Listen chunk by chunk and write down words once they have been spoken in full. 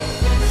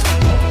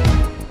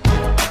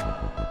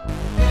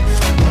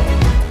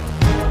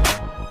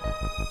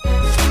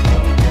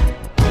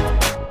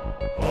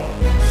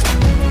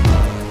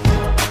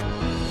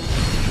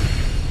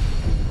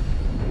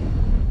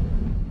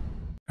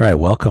All right,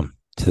 welcome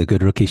to the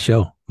Good Rookie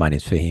Show. My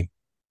name's Fahim.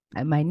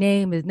 And my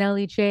name is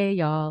Nelly J,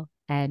 y'all,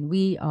 and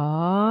we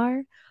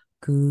are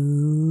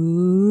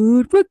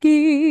Good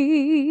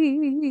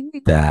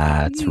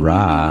That's Rookies.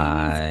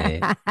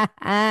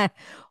 right.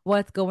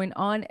 What's going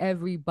on,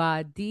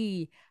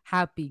 everybody?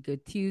 Happy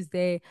Good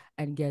Tuesday.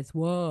 And guess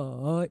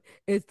what?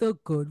 It's the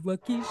Good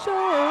Rookie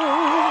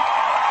Show.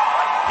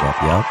 Yep,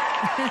 yep.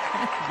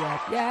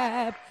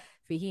 Yep.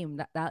 For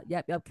him, that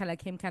yep kind of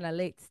came kind of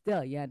late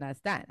still. You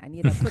understand? I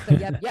need a quicker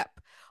yep.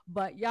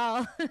 But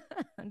y'all,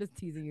 I'm just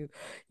teasing you.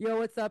 Yo,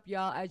 what's up,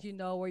 y'all? As you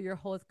know, we're your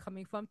hosts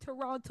coming from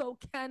Toronto,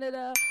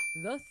 Canada,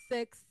 the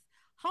sixth.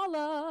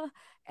 Holla.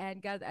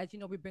 And guys, as you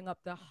know, we bring up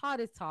the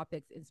hottest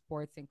topics in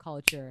sports and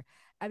culture.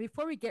 And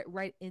before we get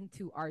right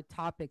into our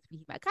topics,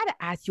 Fahim, I gotta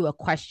ask you a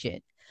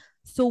question.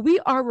 So we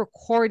are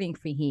recording,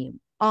 Fahim,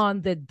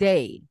 on the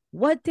day.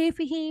 What day,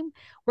 Fahim?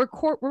 We're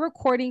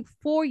recording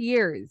 4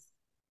 years,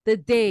 the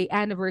day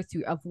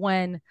anniversary of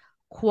when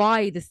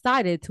Kawhi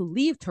decided to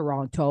leave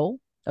Toronto,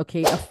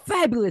 okay, a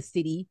fabulous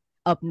city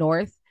up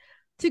north,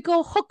 to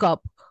go hook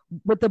up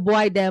with the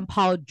boy Dan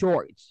Paul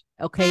George,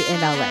 okay, in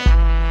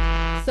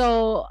LA.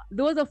 So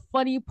there was a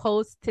funny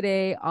post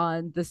today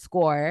on the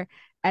score,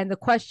 and the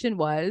question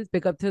was,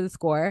 big up to the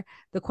score.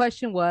 The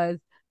question was,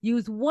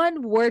 use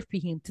one word for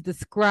him to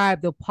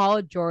describe the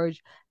Paul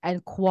George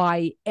and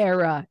Kawhi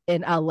era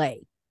in LA.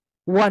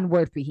 One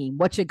word for him.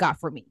 What you got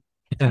for me?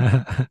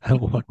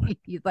 one,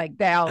 He's like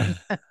down.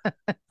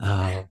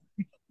 uh,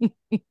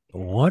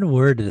 one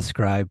word to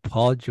describe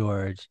Paul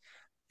George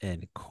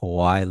and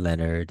Kawhi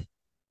Leonard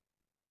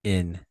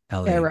in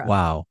LA. Era.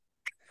 Wow.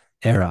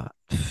 Era.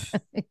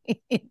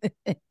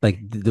 Like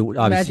Imagine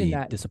obviously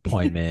that.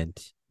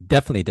 disappointment.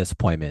 Definitely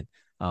disappointment.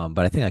 But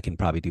I think I can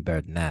probably do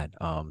better than that.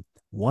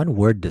 One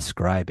word to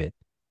describe it.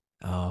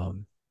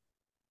 Um,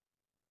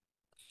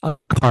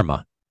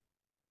 Karma.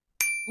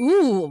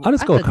 Ooh, I'll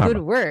just go that's with a good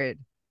karma. word.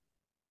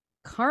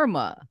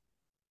 Karma.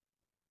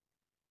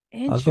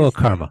 I'll go with Interesting.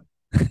 karma.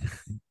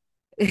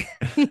 Is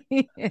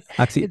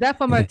Actually, that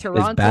from a is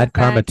Toronto bad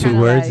karma fan? two Kind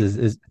of words?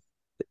 like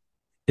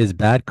Is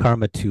bad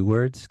karma two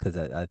words? Because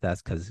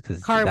that's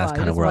karma,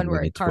 kind of just where I'm one word.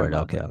 moving toward.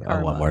 Karma. Okay, one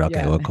Karma. word.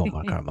 Okay, Yeah. we'll go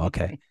my karma.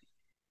 Okay.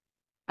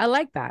 I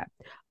like that.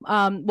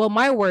 Well,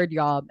 my word,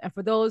 y'all, and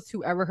for those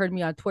who ever heard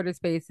me on Twitter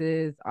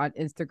Spaces, on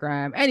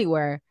Instagram,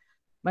 anywhere,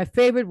 my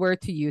favorite word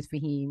to use,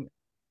 Fahim,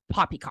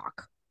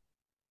 poppycock.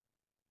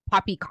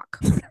 Poppycock.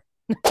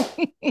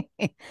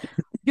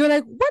 You're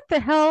like, what the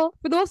hell?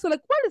 For those who are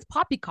like, what is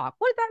poppycock?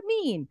 What does that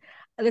mean?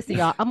 Listen,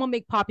 y'all, I'm gonna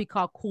make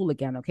poppycock cool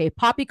again. Okay,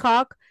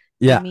 poppycock.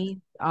 It Yeah,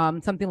 means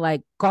something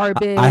like I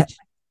garbage,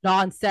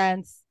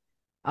 nonsense,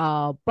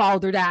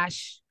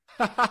 balderdash.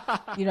 You know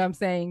what I'm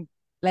saying?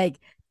 Like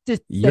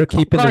just you're like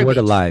keeping the word garbage,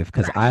 alive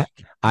because I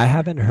trash. I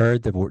haven't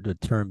heard the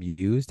term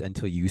used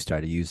until you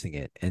started using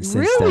it, and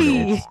since then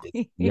Really? it's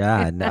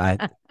yeah, and I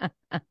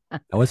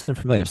wasn't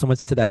familiar. If someone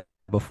said that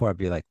before, I'd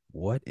be like,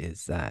 what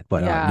is that?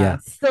 But Yeah, yeah,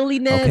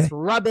 silliness, okay, yeah,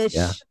 rubbish,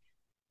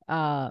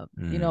 mm,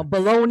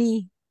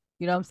 baloney,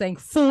 you know what I'm saying?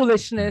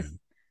 Foolishness. mm,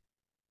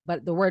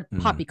 But the word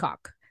mm,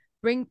 poppycock.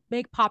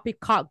 Make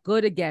poppycock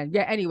good again.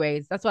 Yeah,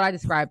 anyways, that's what I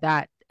describe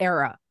that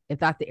era, if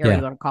that's the era you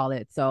yeah. want to call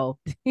it. So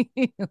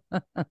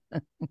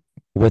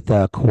With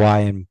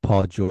Kawhi and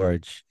Paul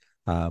George,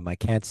 I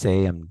can't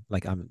say I'm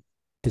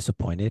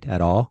disappointed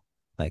at all.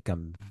 Like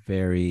I'm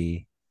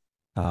very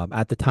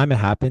at the time it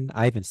happened,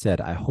 I even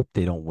said I hope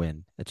they don't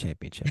win a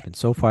championship. And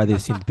so far they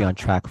seem to be on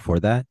track for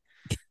that.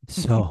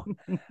 So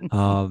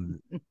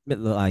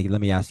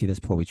let me ask you this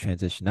before we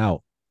transition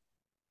out.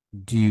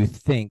 Do you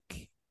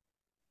think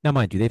now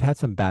mind you, they've had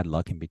some bad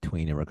luck in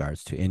between in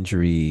regards to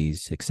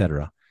injuries,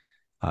 etc.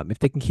 If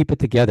they can keep it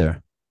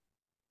together,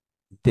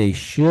 they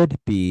should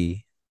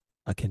be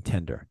a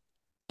contender.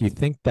 Do you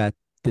think that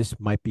this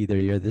might be their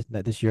year,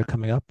 this year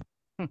coming up?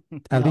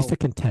 At least to no,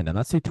 contend. I'm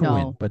not saying to win,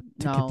 no, but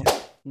to no,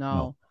 contend.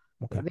 No.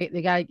 no. Okay.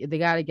 They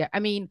gotta get.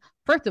 I mean,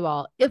 first of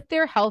all, if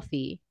they're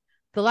healthy,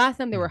 the last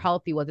time they were Mm.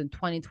 healthy was in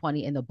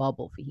 2020 in the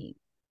bubble for him.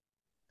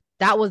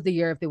 That was the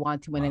year if they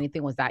wanted to win Wow.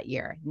 anything was that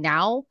year.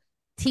 Now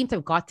teams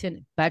have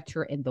gotten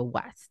better in the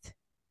West.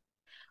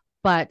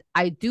 But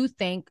I do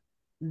think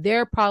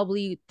they're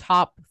probably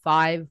top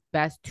five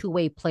best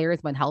two-way players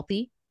when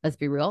healthy. Let's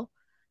be real,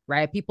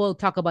 right? People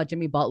talk about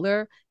Jimmy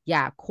Butler.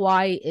 Yeah,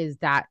 Kawhi is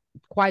that.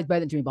 Kawhi is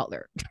better than Jimmy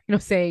Butler. You know what I'm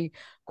saying?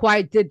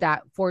 Kawhi did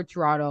that for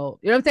Toronto.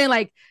 You know what I'm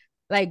saying?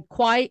 Like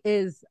Kawhi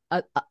is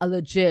a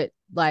legit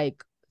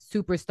like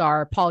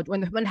superstar. Paul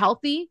when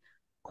healthy,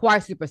 Kawhi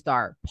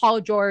superstar. Paul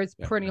George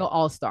Yep. perennial Yep.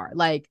 all star.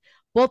 Like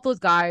both those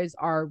guys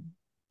are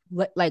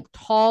like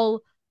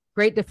tall,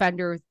 great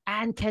defenders,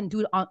 and can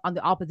do it on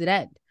the opposite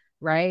end,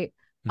 right?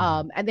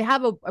 Mhm. And they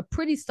have a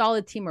pretty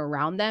solid team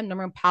around them.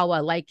 Norman Powell, I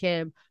like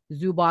him.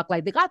 Zubac,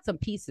 like they got some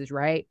pieces,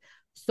 right?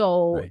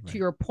 So Right. to Right.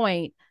 your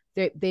point,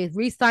 they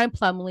re-signed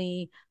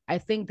Plumlee. I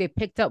think they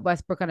picked up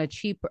Westbrook on a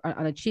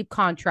cheap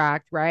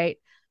contract, right?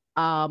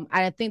 And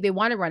I think they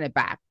want to run it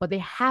back, but they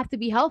have to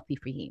be healthy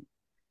for him,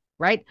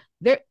 right?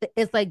 There,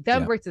 it's like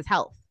them Yeah. versus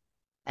health,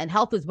 and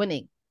health is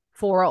winning.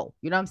 4-0.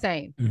 You know what I'm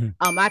saying? Mhm.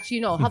 Actually,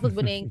 no, Health was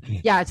winning.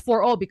 Yeah, it's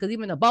 4-0 because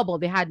even in the bubble,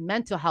 they had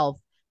mental health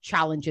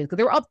challenges because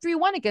they were up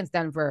 3-1 against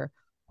Denver,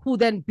 who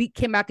then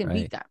came back and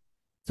beat Right. them.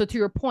 So to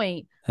your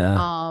point,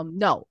 Yeah.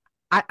 no,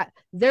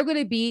 they're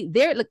gonna be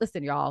there. Like,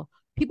 listen, y'all.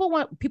 People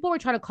were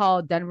trying to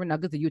call Denver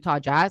Nuggets the Utah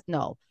Jazz.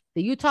 No,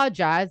 the Utah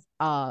Jazz,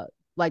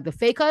 like the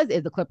fake us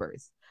is the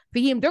Clippers. For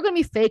him, they're gonna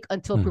be fake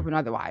until Mhm. proven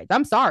otherwise.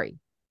 I'm sorry,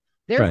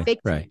 they're a Right.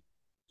 fake team Right.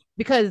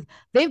 because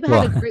they've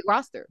had a Well, great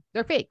roster.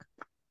 They're fake.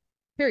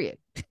 Period.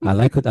 I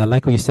like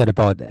what you said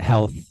about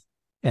health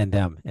and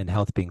them and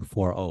health being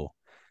 4-0.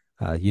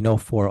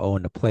 4-0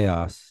 in the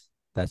playoffs,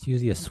 that's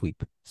usually a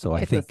sweep. So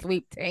I It's a think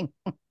sweep thing.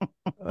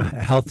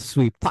 health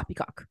swept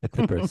Poppycock. the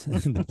Clippers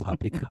in the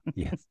Poppy Cup.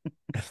 Yes.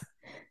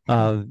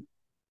 Um,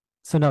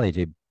 so now,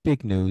 AJ,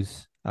 big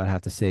news. I'd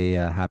have to say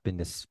happened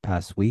this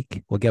past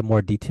week. We'll get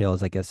more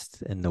details, I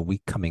guess, in the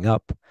week coming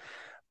up.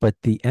 But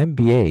the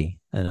NBA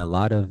and a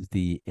lot of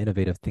the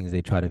innovative things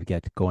they try to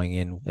get going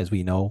in, as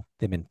we know,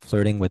 they've been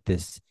flirting with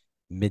this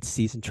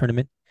mid-season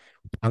tournament.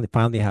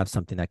 Finally have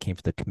something that came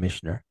from the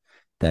commissioner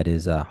that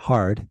is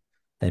hard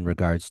in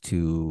regards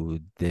to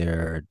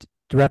their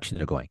direction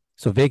they're going.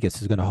 So Vegas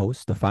is going to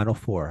host the Final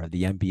Four of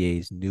the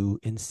NBA's new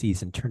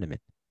in-season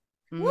tournament,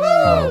 which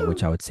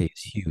Mm. I would say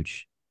is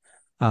huge.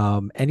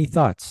 Any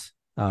thoughts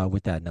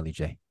with that, Nelly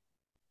J?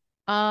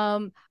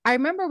 I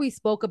remember we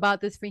spoke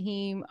about this,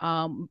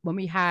 Fahim, when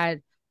we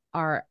had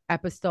our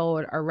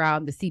episode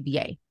around the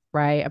CBA,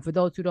 right? And for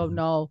those who don't Mhm.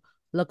 know,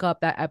 look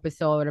up that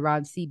episode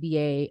around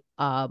CBA.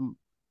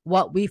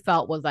 What we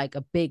felt was like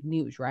a big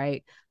news,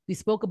 right? We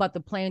spoke about the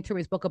playing tour.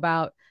 We spoke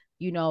about,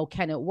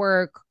 can it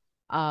work?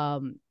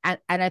 And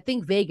I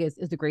think Vegas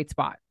is a great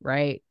spot,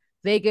 right?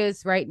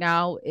 Vegas right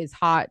now is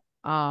hot.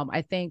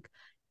 I think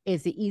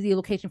it's the easy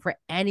location for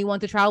anyone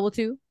to travel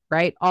to,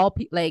 right?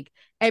 Like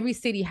every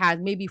city has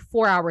maybe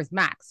 4 hours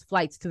max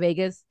flights to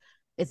Vegas.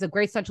 It's a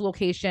great central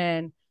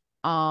location,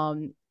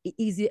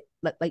 easy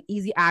like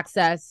easy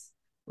access,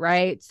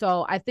 right?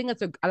 So I think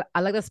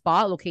I like the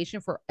spot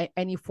location for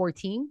any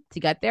 14 to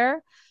get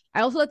there.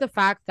 I also like the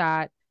fact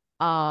that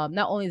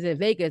not only is it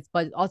Vegas,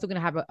 but it's also going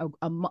to have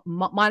a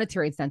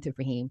monetary incentive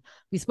for him.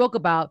 We spoke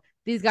about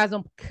these guys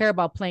don't care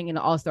about playing in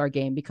an All-Star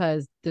game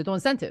because there's no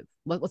incentive.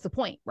 What's the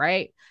point,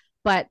 right?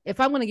 But if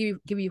I'm going to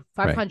give you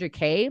Right.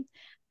 500K,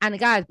 and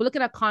guys, we're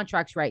looking at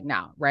contracts right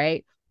now,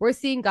 right? We're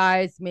seeing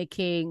guys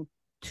making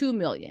 2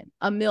 million,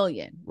 a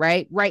million,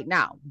 right? Right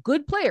now.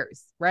 Good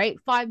players, right?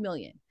 5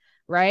 million,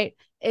 right?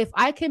 If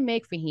I can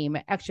make Fahim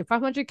an extra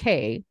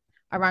 500K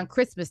around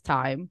Christmas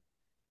time,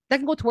 that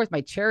can go towards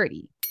my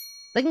charity.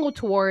 That can go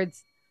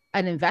towards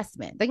an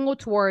investment. That can go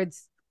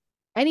towards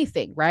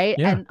anything, right?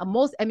 Yeah. And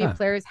most NBA Yeah.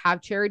 players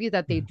have charities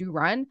that they Mhm. do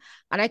run.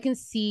 And I can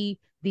see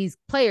these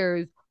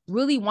players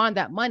really want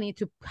that money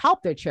to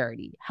help their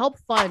charity, help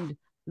fund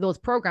those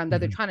programs that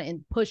they're Mhm. trying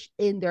to push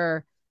in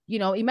their,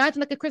 imagine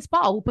like a Chris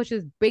Paul who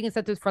pushes big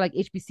incentives for like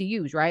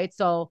HBCUs, right?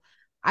 So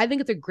I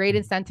think it's a great Mhm.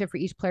 incentive for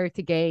each player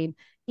to gain,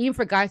 even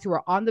for guys who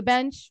are on the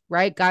bench,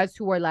 right? Guys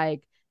who are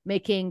like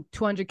making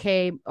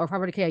 200K or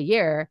 500K a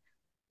year,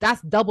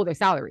 that's double their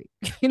salary.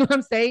 You know what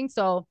I'm saying?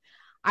 So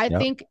I Yep.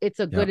 think it's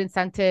a good Yep.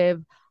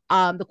 incentive.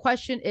 The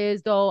question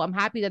is, though, I'm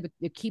happy that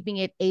they're keeping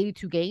it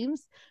 82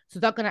 games. So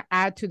it's not going to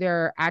add to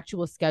their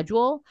actual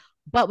schedule.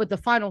 But with the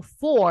Final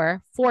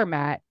Four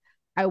format,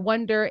 I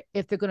wonder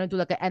if they're going to do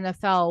like an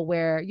NFL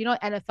where,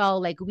 NFL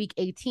like week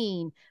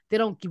 18, they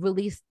don't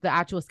release the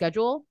actual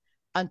schedule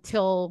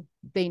until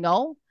they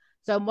know.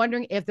 So I'm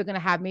wondering if they're going to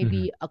have Mhm.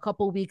 maybe a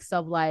couple weeks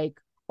of like,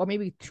 or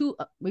maybe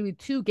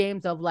two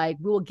games of like,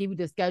 we will give you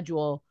the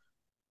schedule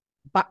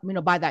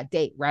by that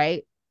date,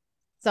 right?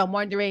 So I'm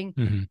wondering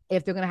Mhm.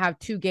 if they're going to have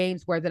two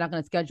games where they're not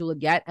going to schedule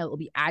it yet and it will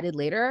be added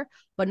later.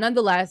 But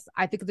nonetheless,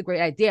 I think it's a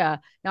great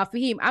idea. Now,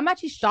 Fahim, I'm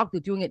actually shocked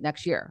they're doing it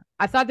next year.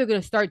 I thought they're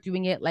going to start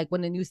doing it like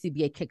when the new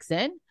CBA kicks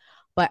in.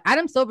 But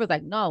Adam Silver's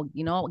like, no,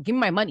 give me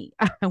my money.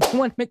 I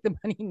want to make the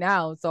money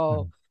now. So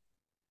Mhm.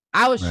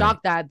 I was Right.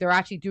 shocked that they're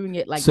actually doing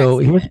it like next So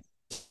here's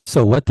season.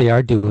 so what they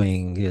are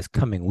doing is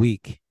coming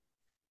week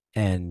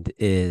and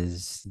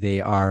is they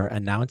are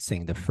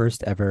announcing the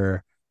first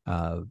ever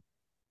uh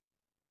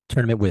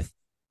tournament with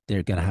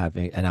they're going to have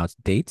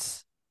announced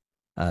dates,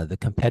 the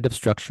competitive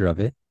structure of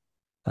it,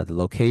 the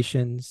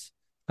locations,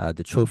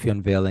 the trophy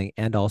unveiling,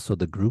 and also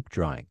the group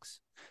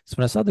drawings. So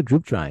when I saw the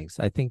group drawings,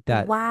 I think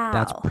that's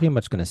Wow. pretty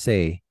much going to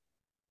say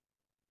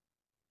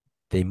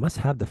they must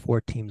have the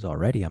four teams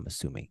already. I'm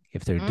assuming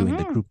if they're doing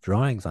the Mm-hmm. group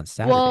drawings on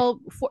Saturday. Well,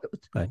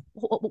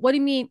 what do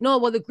you mean? No,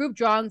 well, the group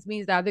drawings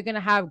means that they're gonna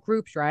have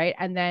groups, right?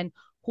 And then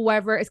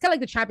whoever it's kind of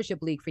like the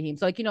championship league for him.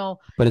 So like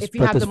But it's if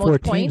you but have the there's four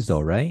most teams though,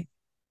 points, right?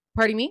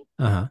 pardon me.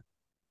 Uh-huh.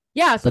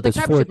 Yeah, so But it's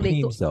like there's four championship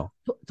league. So, teams though.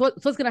 so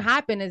what's gonna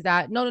happen is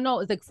that no,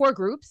 it's like four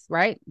groups,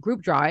 right?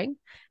 Group drawing,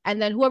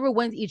 and then whoever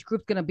wins each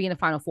group's gonna be in the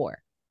final four.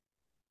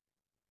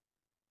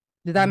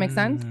 Does that make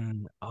sense?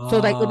 So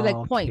like it'll be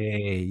like points.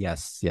 Okay.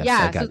 Yes. Yes. I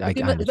Yeah, so got. I it's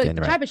like understand.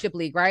 the Right. championship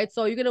league, right?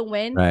 So you're gonna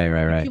win, Right.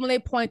 Right. you Right.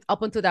 accumulate points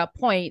up until that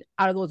point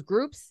out of those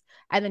groups,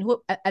 and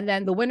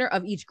then the winner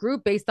of each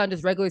group, based on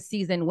just regular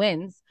season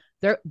wins,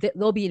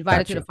 they'll be invited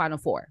Got to the you. Final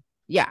Four.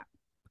 Yeah,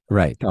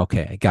 Right.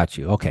 Okay. I got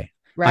you. Okay.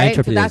 I right. So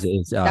interpret it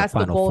as that's the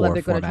Final goal that Four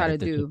they're going to try format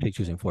to if they're do.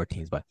 choosing four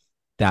teams, but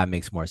that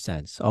makes more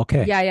sense.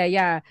 Okay.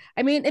 Yeah.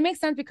 I mean, it makes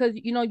sense because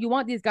you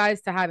want these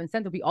guys to have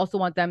incentive. We also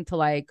want them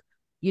to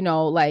you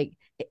know, like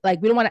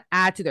we don't want to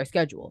add to their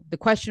schedule. The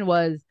question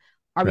was,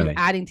 are we Right.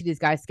 adding to these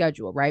guys'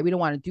 schedule? Right. We don't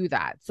want to do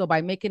that. So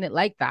by making it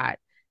like that,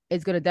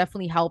 it's going to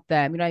definitely help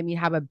them. You know what I mean?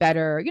 Have a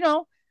better,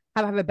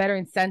 have a better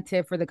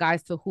incentive for the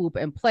guys to hoop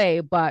and play.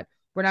 But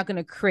we're not going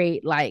to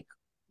create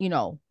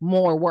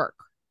more work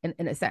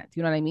in a sense.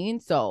 You know what I mean?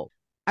 So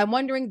I'm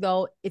wondering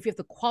though if you have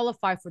to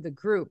qualify for the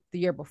group the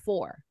year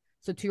before.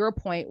 So to your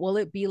point, will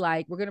it be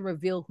like we're gonna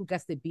reveal who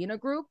gets to be in a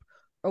group,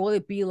 or will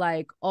it be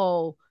like,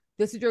 oh,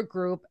 this is your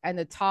group and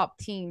the top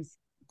teams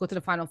go to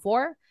the Final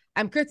Four?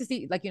 I'm curious to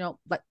see, like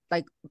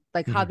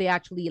how Mhm. they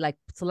actually like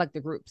select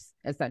the groups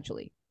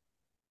essentially.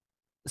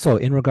 So,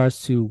 in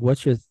regards to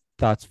what's your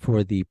thoughts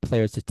for the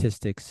player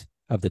statistics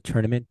of the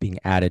tournament being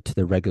added to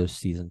the regular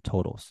season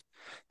totals?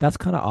 That's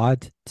kind of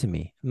odd to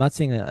me. I'm not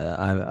saying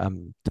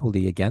I'm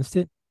totally against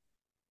it,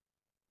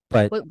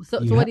 but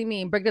So you what have. do you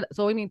mean? Break it.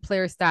 So what do you mean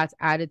player stats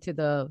added to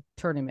the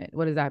tournament?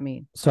 What does that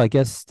mean? So I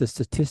guess the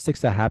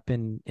statistics that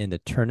happen in the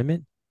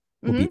tournament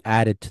will Mm-hmm. be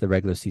added to the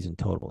regular season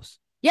totals.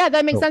 Yeah,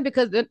 that makes So, sense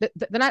because they're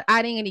not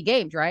adding any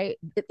games, right?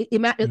 It's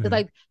mhm,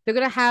 like they're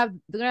gonna have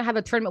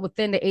a tournament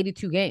within the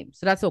 82 games,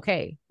 so that's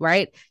okay,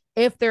 right?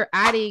 If they're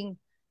adding,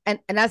 and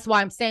that's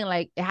why I'm saying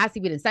like it has to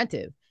be an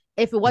incentive.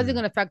 If it wasn't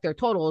mhm, going to affect their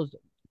totals,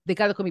 the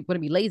guys are going to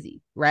be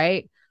lazy,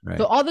 right? So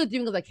right, all they're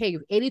doing is like, hey, you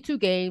have 82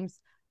 games.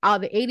 Out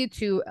of the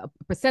 82, a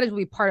percentage will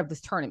be part of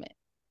this tournament,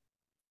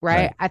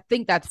 right? right, I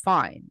think that's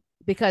fine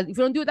because if you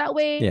don't do it that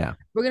way, yeah,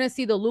 we're gonna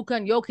see the Luka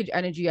and Jokic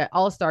energy at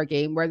All Star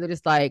game where they're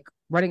just like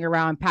running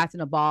around, passing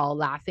the ball,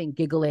 laughing,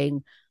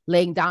 giggling,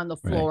 laying down the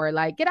right. floor,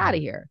 like get out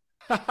of Mhm, here.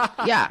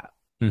 Yeah,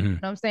 you mhm. know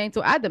what I'm saying.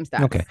 So add them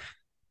Okay. stats.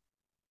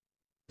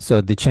 So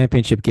the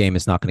championship game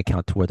is not going to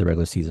count toward the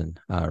regular season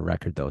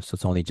record, though. So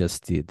it's only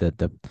just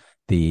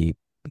the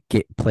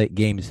play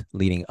games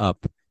leading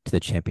up to the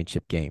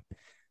championship game.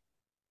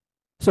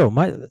 So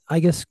I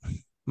guess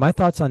my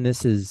thoughts on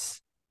this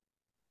is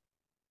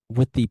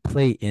with the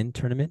play in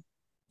tournament,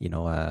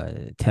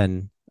 10,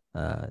 10,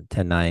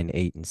 9,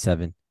 8, and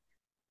 7.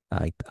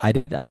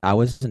 I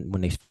wasn't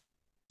when they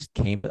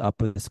came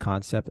up with this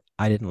concept.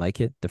 I didn't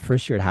like it. The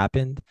first year it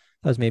happened,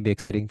 that was maybe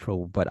exciting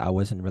but I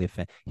wasn't really a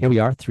fan. Here we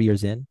are, 3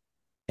 years in,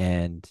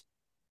 and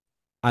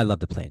I love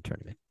the play-in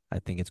tournament. I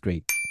think it's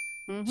great.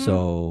 Mm-hmm.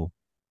 So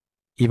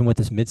even with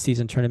this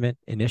mid-season tournament,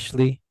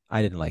 initially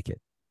I didn't like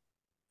it.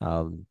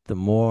 The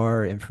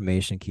more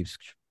information keeps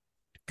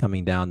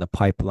coming down the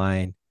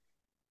pipeline,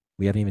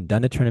 we haven't even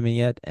done the tournament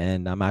yet,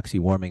 and I'm actually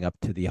warming up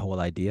to the whole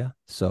idea.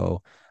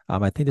 So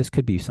I think this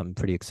could be something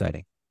pretty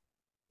exciting.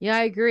 Yeah,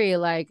 I agree.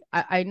 Like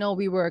I know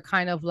we were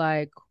kind of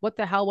like, what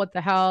the hell, what the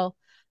hell.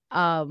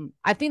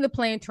 I think the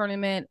playing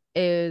tournament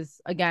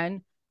is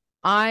again,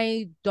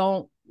 I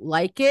don't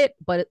like it,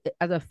 but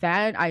as a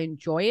fan, I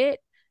enjoy it.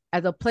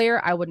 As a player,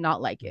 I would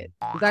not like it.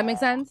 Does that make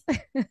sense?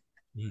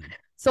 Mm.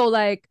 So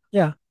like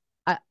Yeah.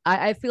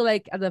 I feel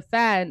like as a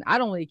fan, I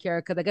don't really care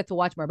because I get to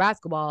watch more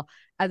basketball.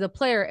 As a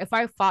player, if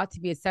I fought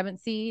to be a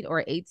seventh seed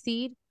or eighth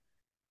seed,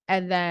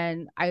 and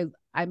then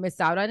I miss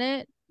out on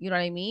it. You know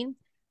what I mean?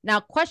 Now,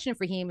 question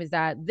for him is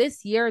that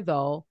this year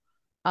though,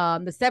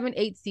 the 7,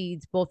 8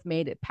 seeds both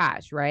made it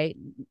past, right?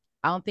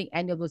 I don't think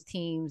any of those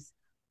teams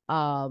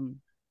um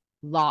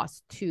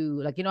lost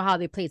to like how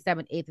they play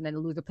 7, 8, and then the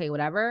loser play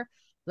whatever.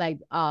 Like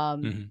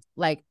Mhm.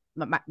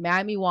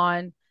 Miami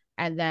won,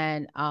 and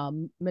then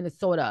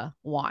Minnesota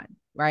won,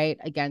 right,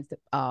 against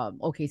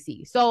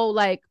OKC. So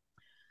like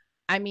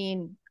I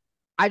mean,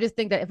 I just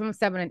think that if I'm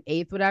 7 and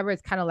 8, whatever,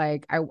 it's kind of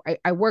like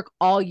I work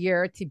all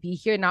year to be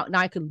here. Now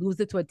I could lose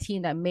it to a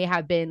team that may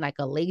have been like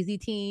a lazy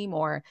team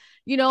or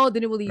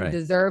didn't really even Right.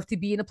 deserve to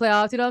be in the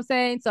playoffs. You know what I'm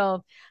saying?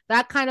 So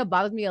that kind of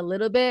bothers me a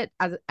little bit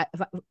as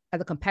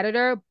a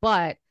competitor,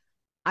 but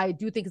I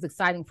do think it's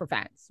exciting for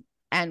fans,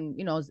 and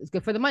it's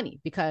good for the money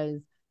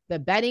because the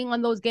betting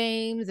on those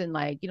games and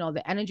like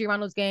the energy around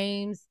those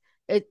games.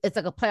 It's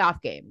like a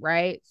playoff game,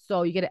 right?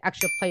 So you get an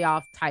extra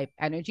playoff type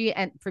energy.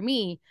 And for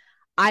me,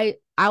 I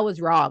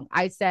was wrong.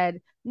 I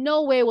said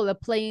no way will a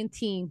playing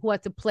team who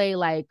had to play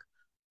like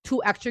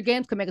 2 extra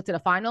games could make it to the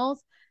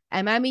finals.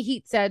 And Miami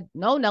Heat said,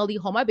 "No, Nelly,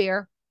 hold my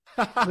beer.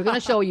 We're gonna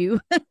show you,"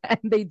 and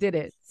they did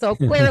it. So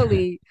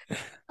clearly,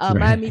 Right.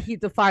 Miami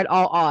Heat defied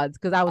all odds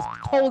because I was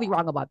totally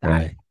wrong about that.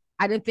 Right.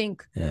 I didn't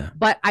think, Yeah.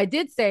 but I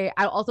did say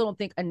I also don't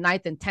think a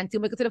ninth and 10th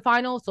team make it to the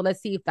finals. So let's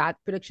see if that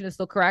prediction is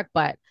still correct.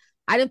 But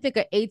I didn't think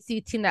an 8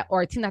 seed team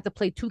or a team that has to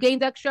play 2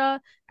 games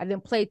extra and then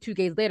play 2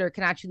 games later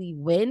can actually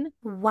win.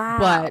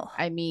 But Wow.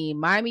 I mean,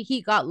 Miami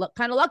Heat got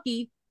kind of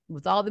lucky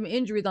with all them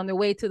injuries on their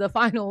way to the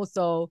finals.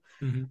 So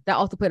Mhm. that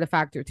also played a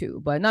factor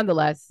too. But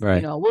nonetheless,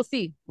 Right. we'll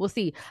see. We'll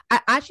see.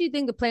 I actually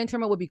think the playing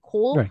tournament would be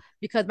cool Right.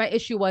 because my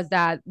issue was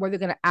that were they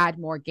going to add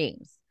more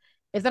games?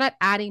 If they're not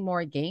adding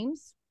more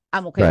games,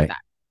 I'm okay with Right.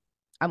 that.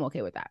 I'm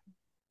okay with that.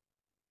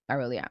 I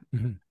really am.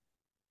 Mhm.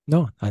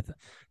 No, think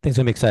it's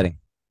gonna be exciting.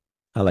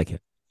 I like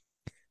it.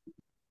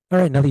 All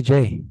right, Nelly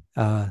J.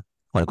 Want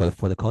to go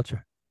for the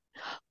culture?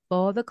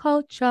 For the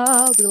culture,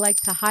 we like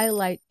to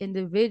highlight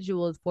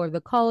individuals for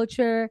the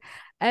culture.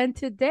 And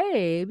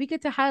today we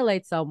get to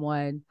highlight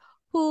someone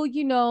who,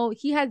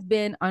 he has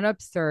been an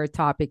absurd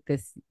topic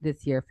this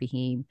year,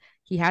 Fahim.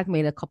 He has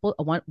made a couple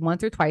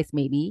once or twice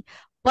maybe,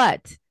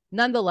 but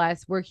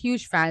nonetheless, we're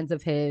huge fans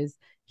of his.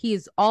 He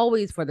is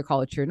always for the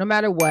culture, no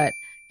matter what.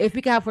 If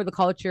we could have for the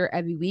culture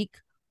every week,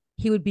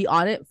 he would be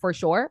on it for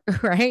sure,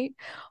 right?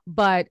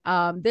 But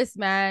this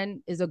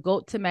man is a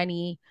goat to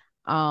many,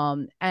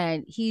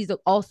 and he's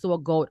also a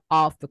GOAT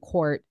off the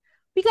court.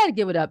 We got to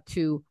give it up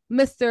to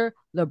Mr.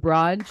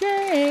 LeBron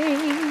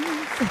James.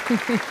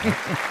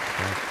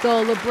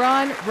 So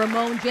LeBron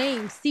Ramon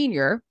James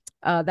Sr.,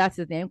 that's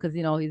his name because,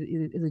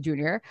 he's a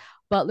junior.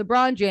 But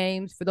LeBron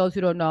James, for those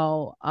who don't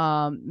know,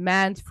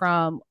 man's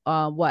from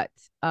what?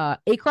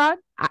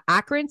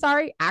 Akron,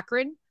 sorry,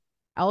 Akron.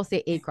 I will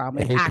say Akron,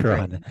 but it's Akron.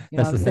 Akron. You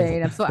know what I'm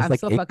saying? That's I'm like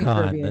so fucking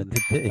Caribbean.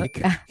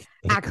 Akon,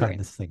 Akron,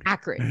 this thing.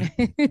 Akron.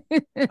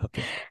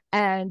 Okay.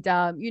 And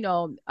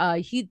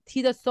he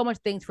does so much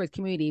things for his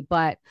community,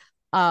 but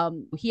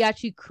he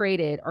actually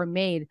created or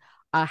made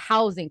a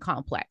housing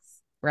complex,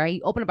 right?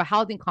 He opened up a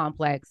housing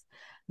complex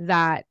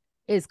that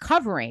is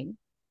covering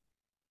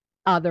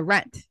the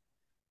rent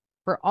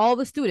for all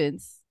the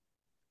students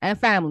and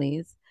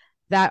families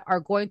that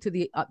are going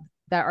to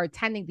that are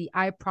attending the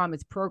I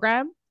Promise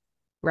program,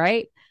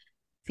 right?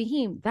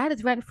 Fahim, that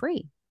is rent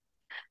free.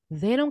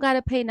 They don't got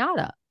to pay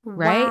nada,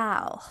 right?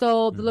 Wow.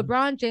 So the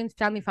LeBron James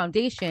Family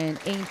Foundation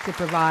aims to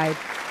provide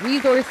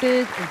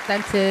resources,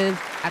 incentives,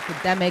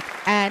 academic,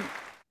 and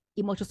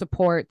emotional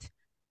support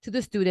to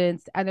the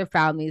students and their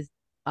families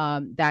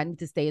that need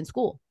to stay in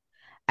school.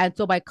 And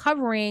so by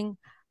covering,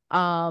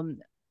 I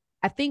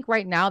think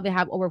right now they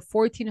have over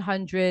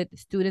 1,400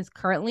 students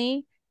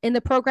currently in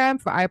the program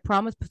for I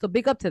Promise. So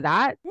big up to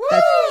that. Woo!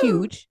 That's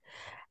huge.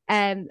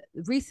 And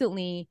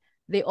recently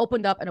they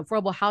opened up an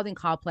affordable housing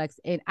complex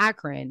in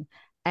Akron,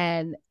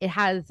 and it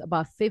has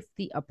about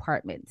 50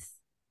 apartments,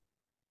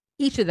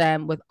 each of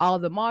them with all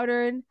the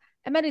modern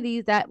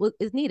amenities that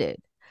is needed.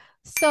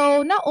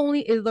 So not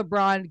only is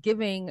LeBron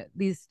giving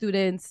these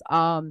students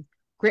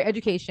great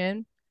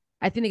education,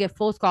 I think they get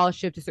full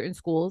scholarship to certain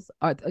schools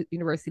or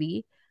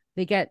university.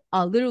 They get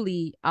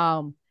literally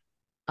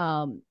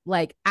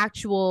like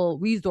actual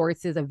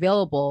resources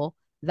available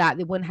that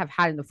they wouldn't have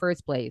had in the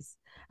first place.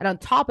 And on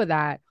top of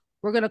that,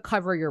 we're going to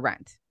cover your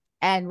rent.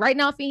 And right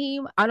now,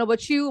 Fahim, I don't know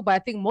about you, but I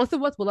think most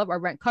of us will love our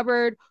rent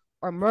covered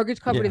or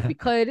mortgage covered if we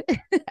could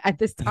at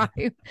this time,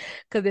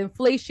 because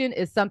inflation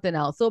is something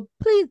else. So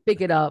please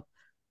pick it up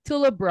to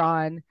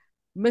LeBron,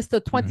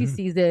 Mr. 20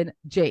 season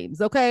James.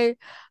 Okay.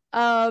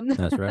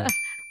 That's right.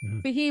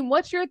 Fahim,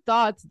 what's your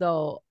thoughts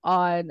though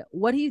on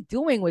what he's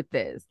doing with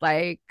this?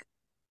 Like,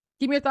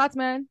 give me your thoughts,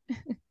 man.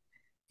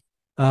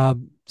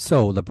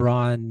 So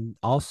LeBron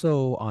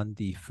also on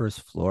the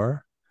first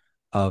floor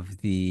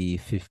of the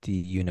 50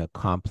 unit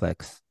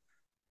complex,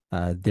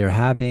 they're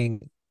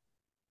having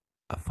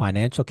a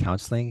financial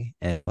counseling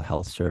and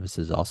health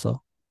services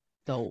also.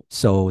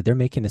 So they're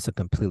making this a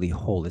completely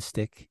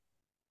holistic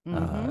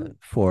and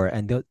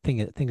the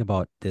thing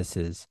about this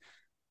is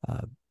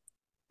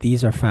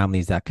these are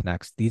families that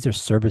connects, these are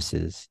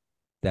services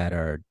that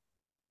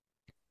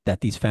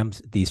these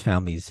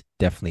families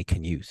definitely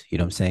can use. You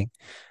know what I'm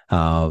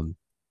saying?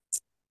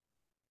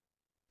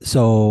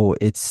 So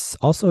it's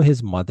also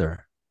his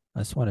mother. I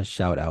just want to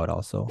shout out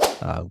also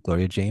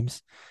Gloria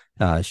James.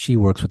 She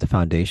works with the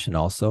foundation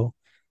also,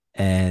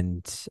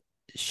 and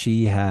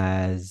she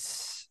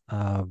has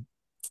a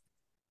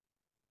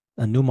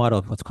new model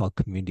of what's called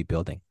community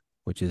building,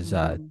 which is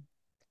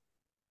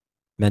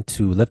meant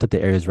to lift up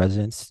the area's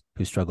residents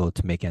who struggle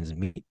to make ends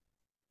meet.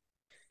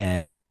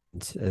 And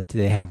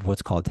they have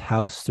what's called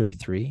House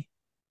 33.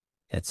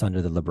 It's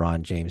under the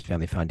LeBron James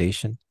Family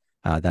Foundation.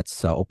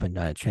 That's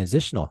open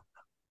transitional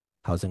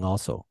housing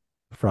also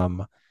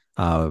from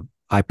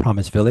I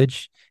Promise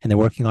Village. And they're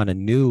working on a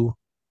new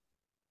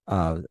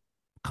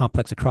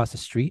complex across the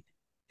street.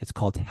 It's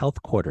called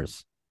Health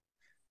Quarters.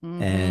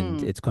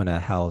 And it's going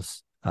to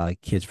house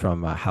kids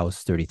from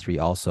House 33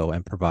 also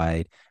and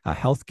provide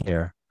health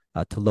care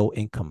to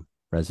low-income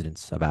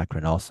residents of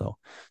Akron also.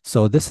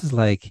 So this is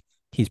like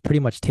he's pretty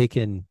much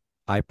taken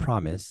I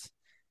Promise,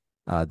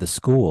 the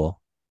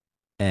school,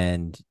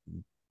 and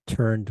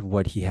turned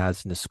what he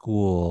has in the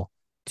school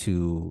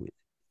to,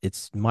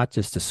 it's not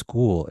just a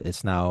school,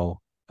 it's now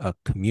a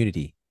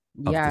community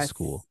of the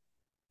school.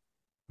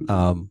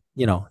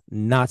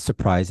 Not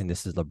surprising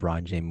this is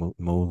LeBron James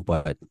move,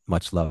 but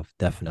much love,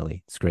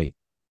 definitely. It's great.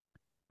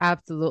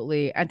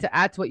 Absolutely. And to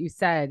add to what you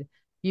said,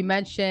 you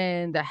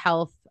mentioned the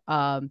health.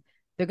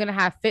 They're gonna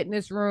have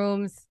fitness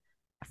rooms,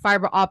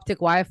 fiber optic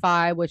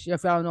Wi-Fi, which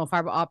if you don't know,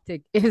 fiber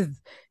optic is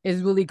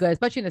really good,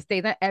 especially in the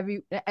States. Not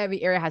every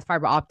area has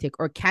fiber optic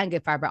or can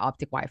get fiber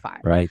optic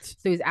Wi-Fi. Right.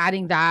 So he's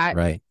adding that.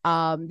 Right.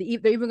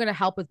 They're even gonna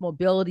help with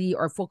mobility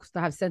or folks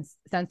that have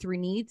sensory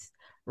needs.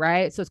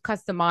 Right. So it's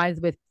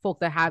customized with folks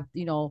that have,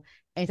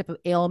 any type of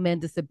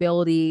ailment,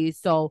 disability.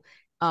 So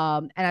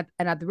And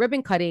at the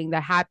ribbon cutting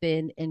that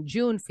happened in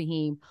June,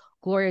 Fahim,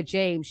 Gloria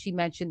James, she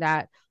mentioned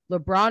that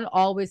LeBron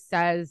always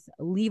says,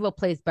 leave a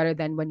place better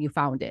than when you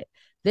found it.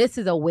 This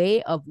is a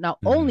way of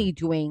not Mhm. only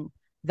doing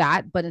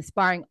that, but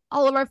inspiring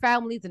all of our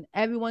families and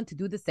everyone to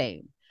do the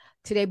same.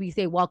 Today we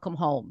say welcome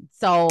home.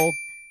 So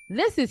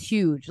this is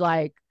huge.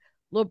 Like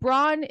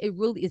LeBron, it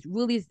really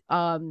is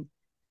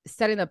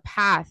setting a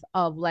path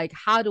of like,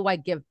 how do I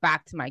give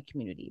back to my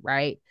community,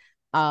 right?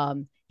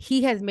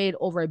 He has made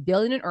over $1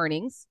 billion in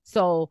earnings.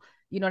 So,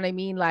 you know what I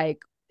mean? Like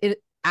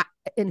it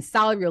in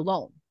salary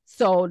alone.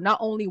 So not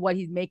only what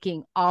he's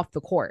making off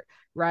the court,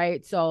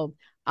 right?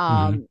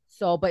 Mhm.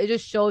 But it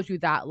just shows you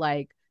that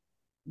like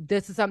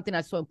this is something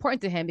that's so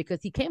important to him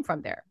because he came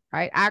from there,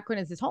 right? Akron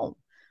is his home.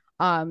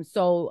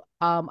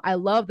 I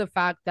love the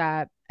fact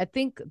that I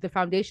think the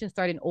foundation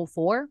started in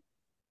 '04,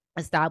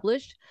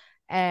 established,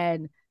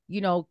 and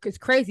it's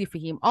crazy for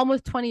him.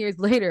 Almost 20 years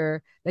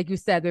later, like you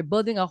said, they're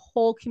building a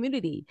whole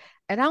community,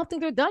 and I don't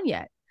think they're done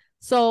yet.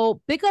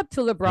 So big up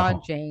to LeBron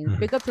No. James, Mhm.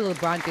 big up to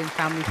LeBron James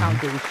Family Mhm.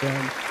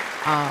 Foundation,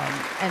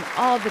 and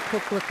all the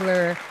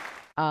co-curricular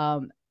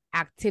um,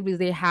 activities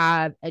they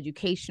have,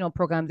 educational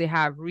programs they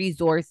have,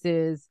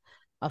 resources,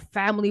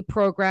 family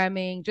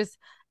programming, just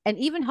and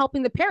even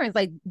helping the parents.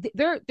 Like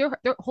they're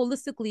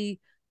holistically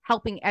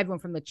helping everyone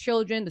from the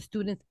children, the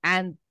students,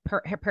 and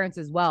parents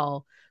as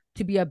well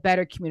to be a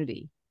better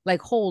community,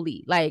 like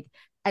wholly, like.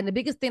 And the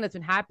biggest thing that's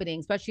been happening,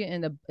 especially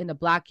in the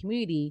Black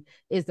community,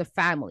 is the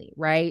family,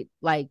 right?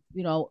 Like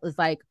it's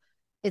like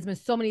it's been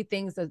so many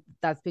things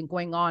that's been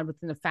going on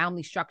within the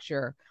family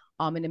structure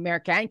in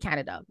America and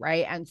Canada,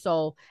 right? And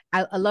so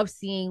I love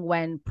seeing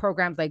when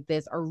programs like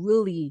this are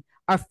really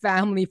our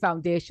family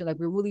foundation. Like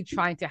we're really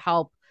trying to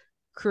help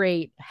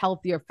create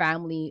healthier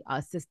family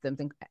systems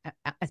and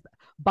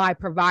by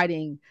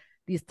providing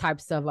these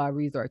types of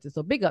resources.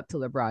 So big up to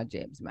LeBron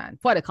James, man,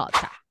 for the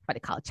culture, for the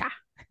culture.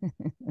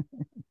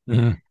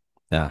 Mhm.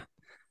 Yeah,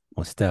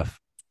 well, Steph.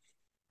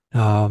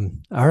 All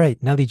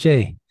right, Nelly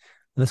J,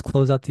 let's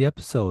close out the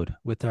episode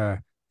with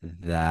our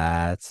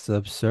That's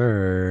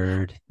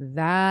Absurd.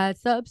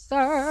 That's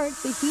absurd.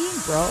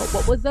 Fahim, bro.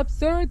 What was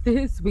absurd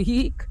this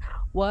week?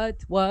 What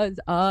was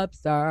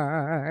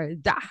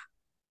absurd?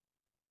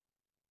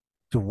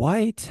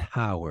 Dwight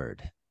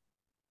Howard.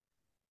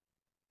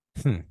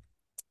 Hmm.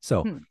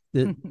 So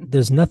Hmm.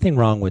 there's nothing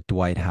wrong with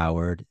Dwight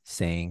Howard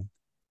saying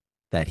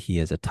that he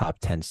is a top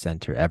 10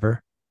 center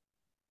ever.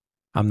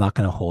 I'm not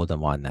going to hold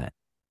him on that.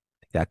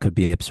 That could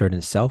be absurd in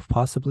itself,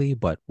 possibly,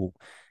 but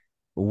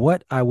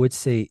what I would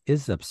say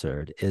is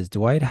absurd is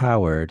Dwight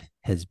Howard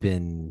has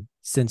been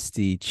since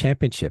the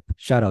championship.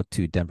 Shout out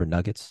to Denver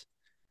Nuggets,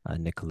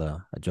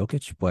 Nikola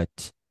Jokic,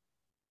 but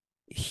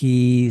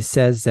he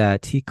says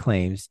that he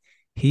claims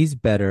he's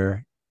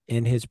better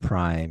in his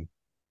prime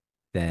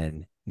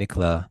than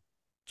Nikola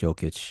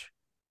Jokic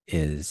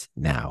is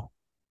now.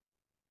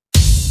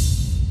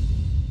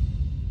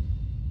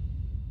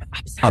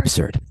 Absurd.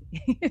 Absurd.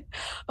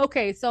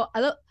 Okay, so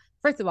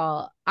first of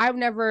all, I would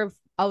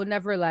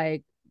never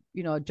like,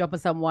 jump on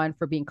someone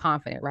for being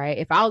confident, right?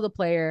 If I was a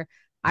player,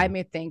 I Mm.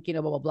 may think,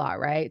 blah, blah, blah,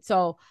 right?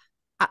 So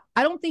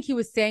I don't think he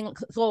was saying,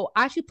 so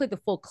I actually played the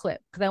full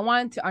clip because I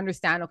wanted to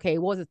understand, okay,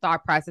 what was the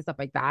thought process, stuff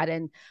like that.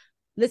 And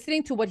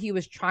listening to what he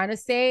was trying to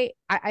say,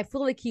 I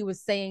feel like he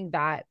was saying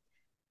that,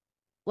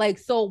 like,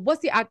 so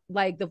what's the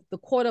like the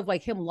quote of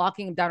like him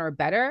locking him down or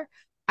better?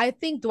 I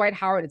think Dwight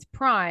Howard, its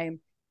prime,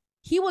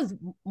 he was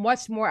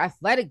much more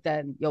athletic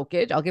than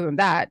Jokic. I'll give him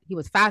that. He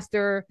was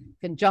faster,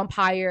 can jump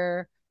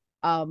higher.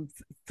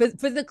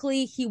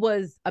 Physically, he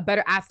was a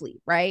better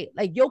athlete, right?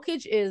 Like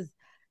Jokic is,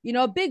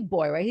 a big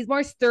boy, right? He's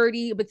more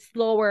sturdy, a bit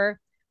slower.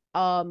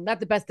 Not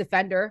the best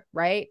defender,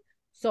 right?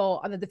 So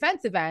on the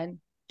defensive end,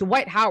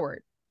 Dwight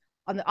Howard.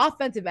 On the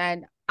offensive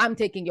end, I'm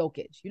taking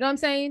Jokic. You know what I'm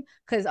saying?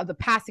 Because of the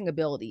passing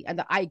ability and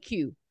the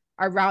IQ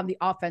around the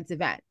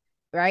offensive end,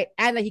 right?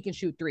 And that he can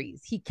shoot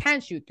threes. He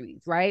can shoot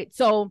threes, right?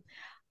 So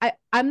I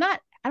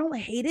don't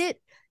hate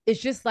it. It's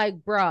just like,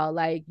 bruh,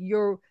 like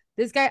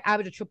this guy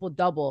averaged a triple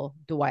double,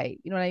 Dwight.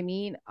 You know what I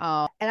mean?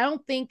 And I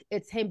don't think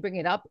it's him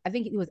bringing it up. I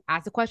think he was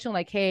asked a question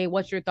like, "Hey,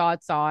 what's your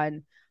thoughts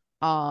on,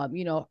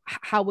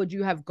 how would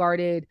you have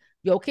guarded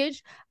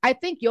Jokic?" I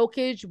think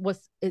Jokic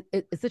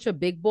is such a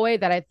big boy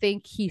that I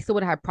think he still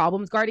would have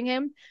problems guarding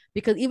him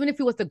because even if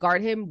he was to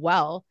guard him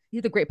well,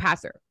 he's a great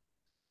passer,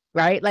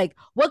 right? Like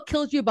what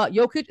kills you about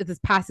Jokic is his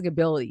passing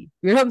ability.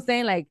 You know what I'm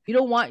saying? Like you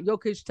don't want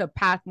Jokic to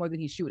pass more than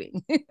he's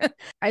shooting.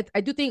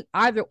 I do think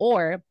either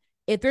or,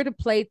 if they're to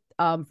play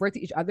versus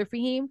each other for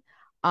him,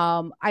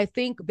 I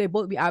think they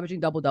both be averaging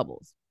double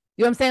doubles.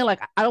 You know what I'm saying?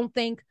 Like I don't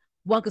think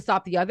one could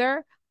stop the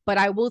other, but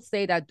I will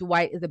say that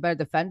Dwight is a better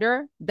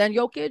defender than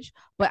Jokic,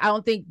 but I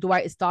don't think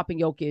Dwight is stopping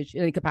Jokic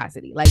in any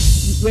capacity. Like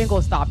you ain't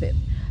gonna stop it.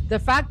 The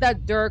fact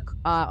that Dirk,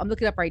 I'm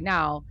looking up right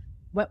now,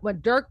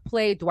 when Dirk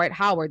played Dwight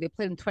Howard, they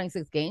played in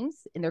 26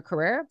 games in their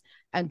career,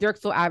 and Dirk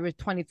still averaged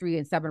 23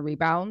 and 7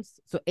 rebounds,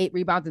 so 8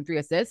 rebounds and 3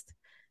 assists.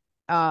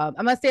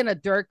 I'm not saying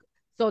that Dirk.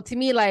 So to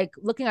me, like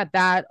looking at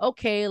that,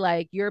 okay,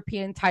 like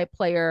European type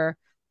player,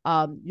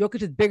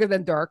 Jokic is bigger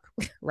than Dirk,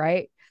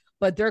 right?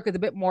 but Dirk is a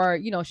bit more,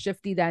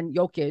 shifty than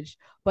Jokic.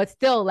 But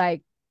still,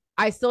 like,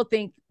 I still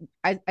think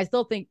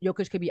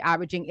Jokic could be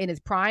averaging in his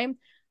prime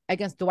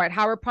against Dwight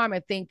Howard prime. I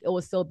think it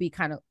will still be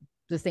kind of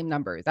the same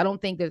numbers. I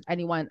don't think there's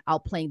anyone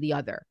outplaying the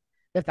other,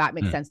 if that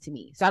makes sense to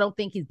me. So I don't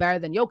think he's better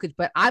than Jokic,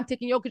 but I'm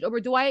taking Jokic over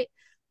Dwight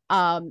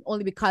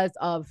only because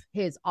of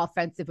his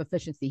offensive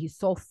efficiency. He's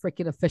so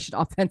freaking efficient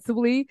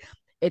offensively.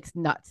 It's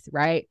nuts,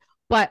 right?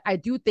 But I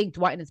do think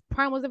Dwight in his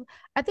prime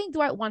I think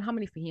Dwight won how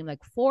many for him?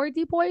 Like 4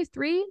 DPOYs,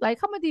 3? Like,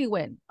 how many did he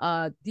win?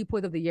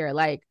 DPOYs of the year.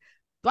 Like,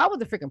 Dwight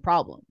was a freaking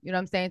problem. You know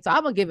what I'm saying? So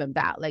I'm gonna give him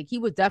that. Like, he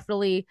was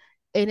definitely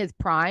in his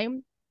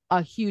prime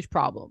a huge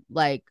problem.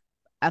 Like,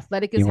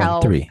 athletic as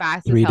hell,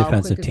 fast as hell,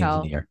 defensive quick as teams hell.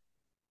 in the year.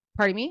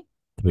 Pardon me?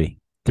 Three.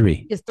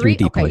 Is three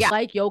 3? Okay, DPOYs. yeah.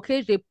 Like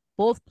Jokic, they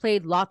both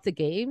played lots of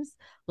games.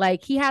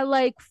 Like, he had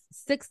like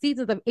 6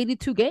 seasons of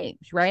 82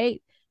 games,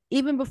 right?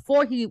 Even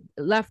before he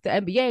left the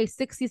NBA,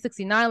 60,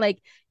 69,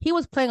 like, he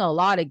was playing a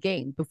lot of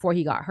games before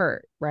he got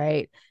hurt,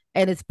 right?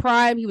 And his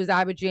prime, he was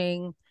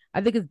averaging,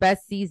 I think his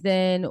best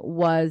season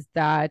was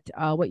that,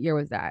 what year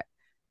was that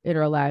in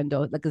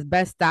Orlando? Like, his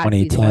best stat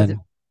season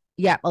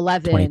was,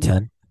 11.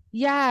 2010.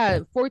 Yeah,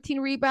 14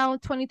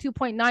 rebounds,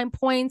 22.9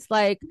 points.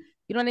 Like,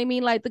 you know what I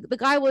mean? Like, the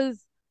guy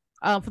was,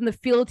 from the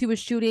field, he was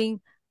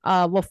shooting,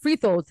 free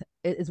throws,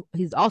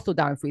 he's also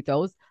down in free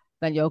throws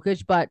than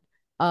Jokic, but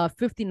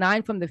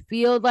 59 from the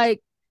field. Like,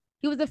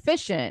 he was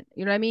efficient.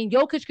 You know what I mean?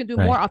 Jokic can do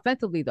more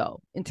offensively,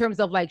 though, in terms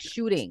of like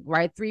shooting,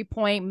 right?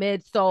 3-point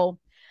mid. So,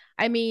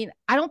 I mean,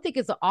 I don't think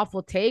it's an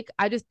awful take.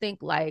 I just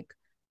think, like,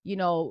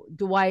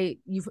 Dwight,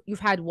 you've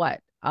had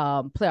what?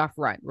 Playoff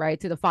run, right?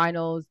 To the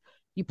finals.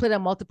 You played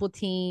on multiple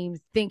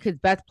teams. Think his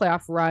best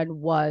playoff run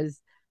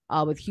was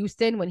with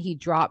Houston when he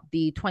dropped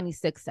the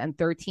 26 and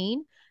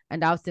 13.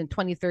 And that was in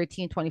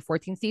 2013,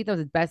 2014 season. That was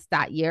his best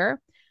that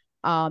year.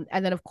 And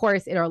then, of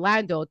course, in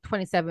Orlando,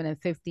 27 and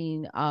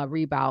 15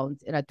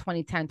 rebounds in a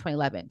 2010,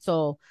 2011.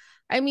 So,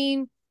 I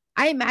mean,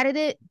 I ain't mad at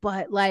it,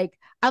 but like,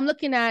 I'm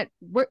looking at,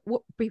 we're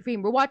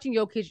watching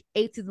Jokic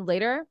 8 seasons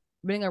later,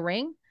 winning a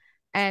ring.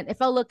 And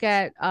if I look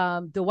at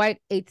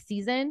Dwight 8th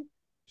season,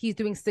 he's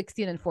doing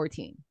 16 and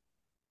 14.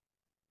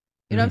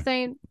 You know what I'm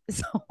saying?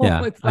 So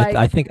yeah, it's like,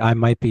 I think I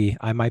might be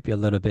a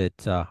little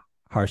bit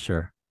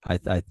harsher. I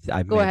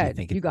go may ahead. be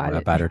thinking You got a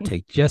it. better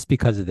take just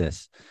because of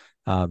this.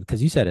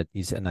 Because you said,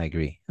 and I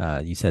agree.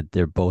 You said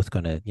they're both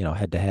gonna,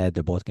 head to head,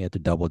 they're both gonna get the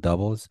double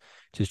doubles,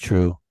 which is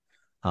true.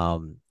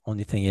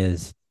 Only thing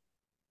is,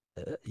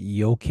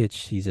 Jokic,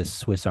 he's a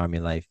Swiss Army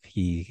knife.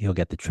 He'll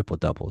get the triple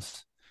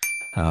doubles.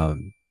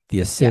 The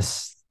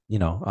assists,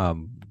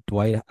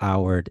 Dwight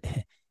Howard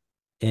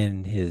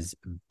in his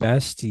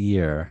best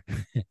year,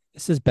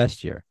 this is his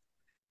best year.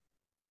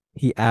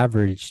 He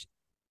averaged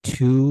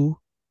 2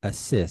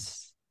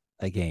 assists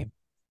a game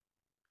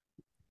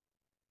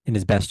in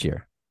his best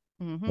year.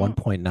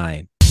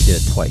 1.9. He did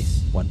it twice.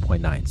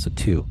 1.9. So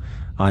 2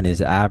 on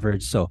his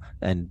average. So,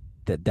 and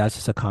that's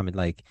just a comment.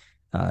 Like,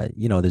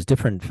 there's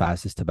different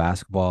facets to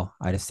basketball.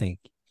 I just think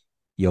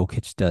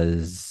Jokic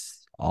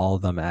does all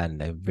of them at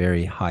a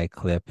very high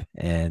clip.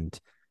 And,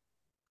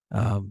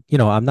 I'm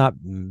not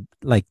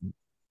like,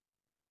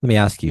 let me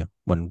ask you,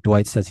 when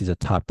Dwight says he's a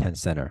top 10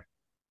 center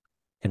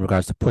in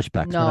regards to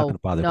pushbacks, we're not going to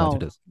bother going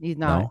through this. He's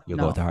not. No, you'll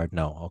go with the hard.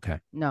 No, okay.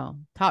 No,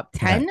 top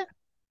 10. Okay.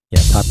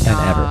 Yeah, top 10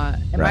 ever.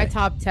 In my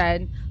top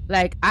 10,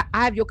 like, I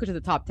have Jokic as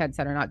a top 10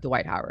 center, not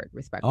Dwight Howard,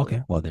 respectfully.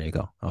 Okay, well, there you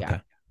go. Okay. Yeah.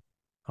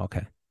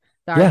 Okay.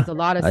 Sorry, there's a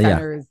lot of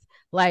centers.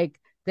 Like,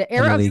 the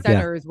era of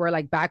centers were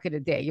like back in the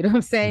day. You know what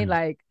I'm saying?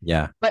 Like,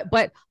 yeah.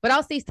 But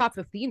I'll say top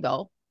 15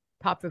 though.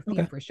 Top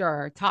 15 for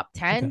sure. Top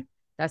 10,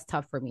 that's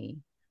tough for me.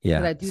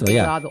 Yeah. I do think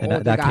a lot of the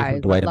older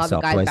guys, a lot of the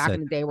guys back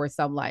in the day were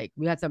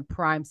we had some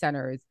prime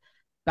centers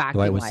back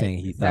Dwight in was like saying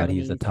he thought he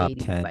was a top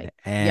 10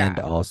 and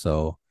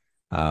also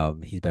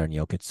he's better than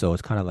Jokic. So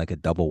it's kind of like a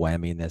double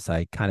whammy in this.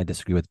 I kind of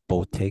disagree with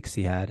both takes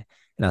he had, and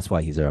that's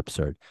why he's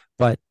absurd.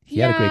 But he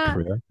had a great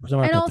career.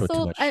 And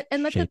also,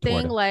 and that's the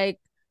thing, like,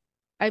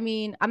 I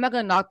mean, I'm not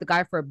gonna knock the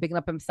guy for bigging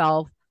up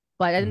himself,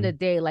 but at the end of the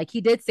day, like, he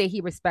did say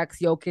he respects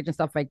Jokic and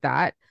stuff like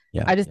that.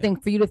 Yeah. I just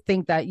think for you to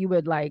think that you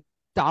would like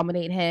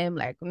dominate him,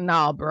 like,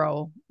 nah,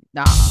 bro,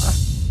 nah.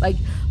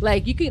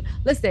 like you can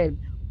listen,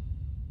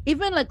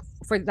 even like,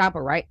 for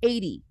example, right,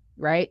 80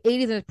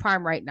 is in his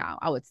prime right now,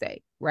 I would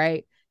say,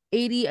 right?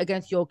 80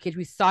 against Jokic,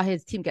 we saw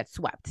his team get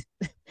swept.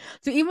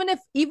 So even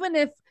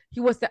if he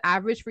was to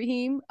average for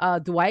him,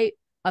 Dwight,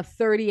 a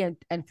 30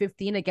 and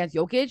 15 against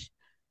Jokic,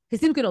 his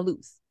team's gonna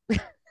lose.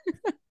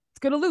 It's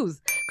gonna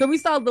lose because we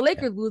saw the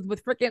Lakers lose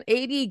with freaking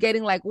 80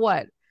 getting like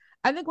what?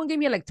 I think one game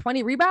he had like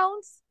 20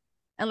 rebounds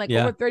and like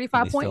over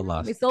 35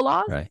 points. They still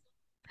lost. Right.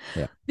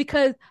 Yeah.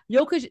 Because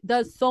Jokic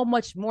does so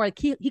much more. Like,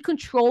 he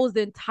controls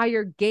the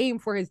entire game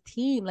for his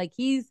team. Like,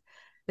 he's,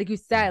 like you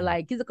said,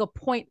 like, he's like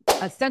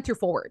a center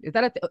forward. Is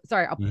that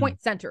a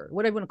point center?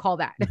 Whatever you want to call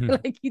that.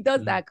 Like, he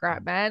does that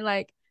crap, man.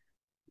 Like,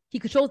 he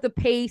controls the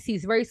pace.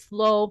 He's very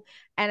slow.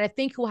 And I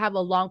think he'll have a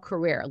long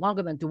career,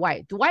 longer than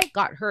Dwight. Dwight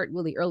got hurt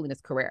really early in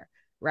his career,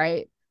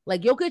 right?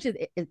 Like Jokic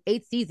is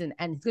eighth season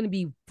and he's gonna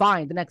be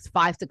fine the next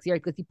 5-6 years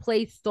because he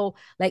plays so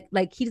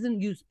like he doesn't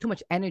use too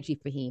much energy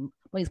for him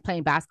when he's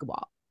playing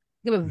basketball.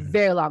 He have a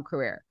very long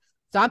career.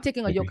 So I'm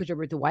taking a Jokic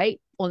over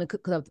Dwight only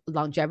because of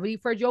longevity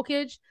for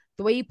Jokic.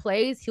 The way he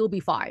plays, he'll be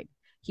fine.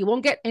 He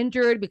won't get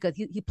injured because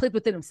he plays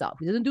within himself.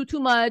 He doesn't do too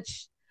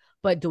much.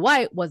 But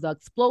Dwight was an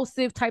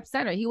explosive type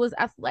center. He was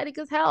athletic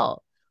as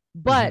hell.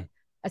 But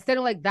a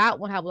center like that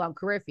won't have a long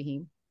career for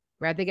him.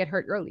 Right? They get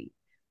hurt early.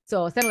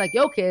 So a center like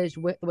Jokic,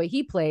 with the way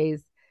he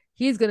plays,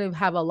 he's going to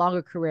have a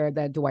longer career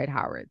than Dwight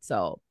Howard.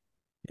 So,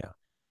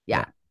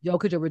 yeah.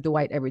 Jokic over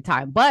Dwight every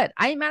time. But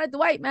I ain't mad at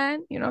Dwight,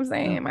 man. You know what I'm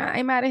saying? I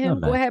ain't mad at him.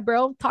 Go ahead,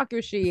 bro. Talk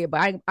your shit.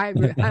 But I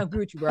agree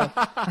with you, bro.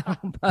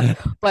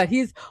 but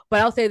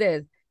I'll say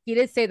this. He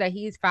did say that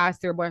he's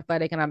faster, more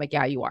athletic, and I'm like,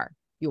 yeah, you are.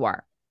 You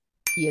are.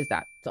 He is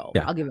that. So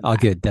I'll give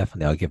him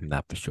definitely. I'll give him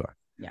that for sure.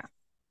 Yeah.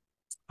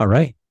 All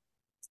right.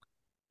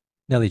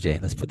 Nelly J,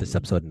 let's put this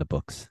episode in the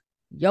books.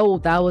 Yo,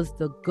 that was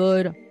the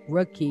Good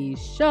Rookie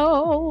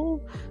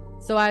Show.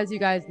 So as you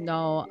guys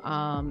know,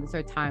 it's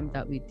our time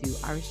that we do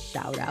our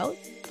shout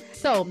outs.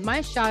 So my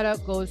shout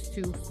out goes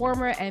to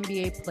former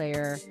NBA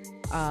player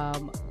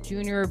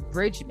Junior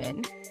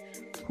Bridgman,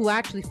 who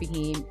actually,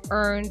 Fahim,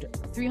 earned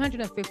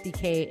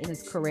 $350K in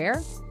his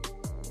career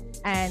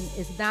and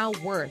is now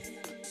worth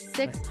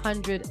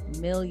 $600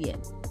 million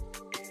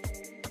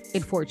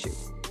in fortune.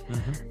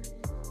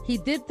 He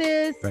did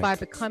this by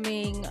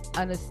becoming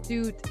an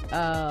astute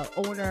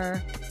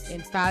owner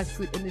in fast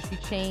food industry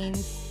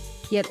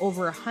chains. He had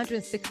over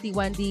 160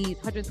 Wendy's,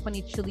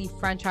 120 chili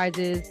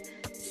franchises,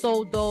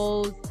 sold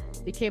those,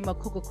 became a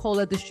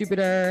Coca-Cola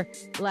distributor.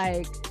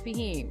 Like,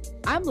 Fahim,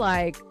 I'm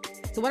like,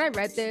 so when I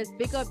read this,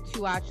 big up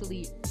to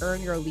actually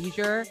Earn Your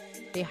Leisure.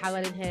 They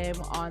highlighted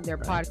him on their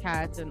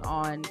podcast and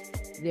on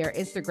their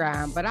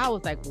Instagram. But I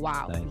was like,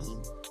 wow, nice.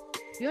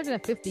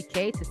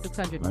 350K to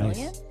 600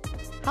 million?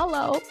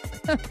 Hello.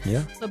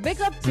 Yeah. So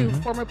big up to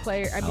former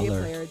player, NBA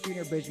player,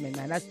 Junior Bridgman,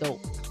 man. That's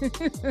dope.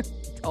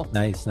 Dope.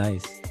 Nice.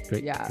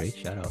 Great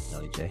shout out,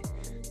 Nelly J.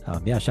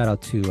 Shout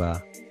out to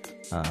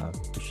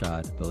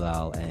Rashad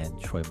Bilal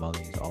and Troy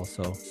Mullins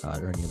also.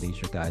 Earn Your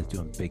Leisure guys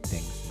doing big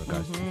things in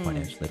regards to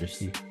financial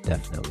literacy.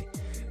 Definitely.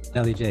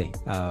 Nelly J,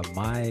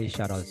 my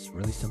shout out is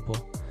really simple.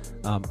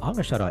 I'm going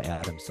to shout out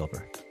Adam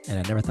Silver. And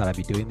I never thought I'd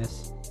be doing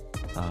this.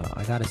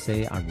 I got to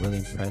say, I'm really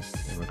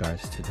impressed in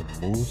regards to the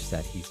moves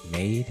that he's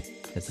made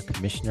as a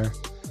commissioner.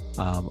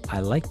 I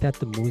like that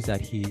the moves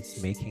that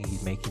he's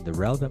making the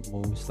relevant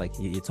moves. Like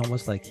it's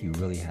almost like he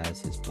really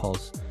has his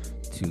pulse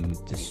to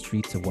the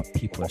streets of what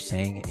people are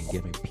saying and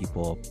giving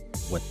people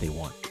what they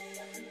want.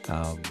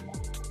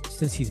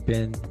 Since he's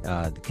been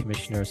the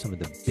commissioner, some of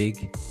the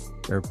big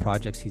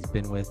projects he's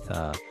been with,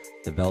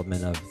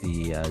 development of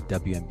the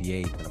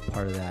WNBA, he's been a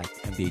part of that.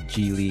 NBA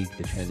G League,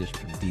 the transition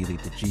from D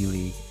League to G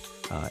League,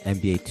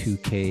 NBA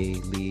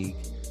 2K League,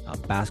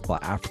 Basketball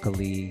Africa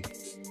League,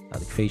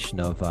 the creation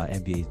of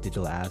NBA's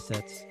digital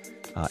assets,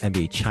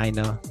 NBA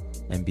China,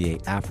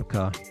 NBA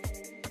Africa.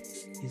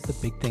 These are the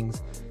big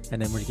things.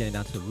 And then we're getting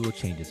down to the rule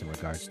changes in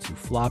regards to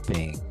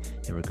flopping,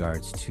 in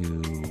regards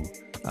to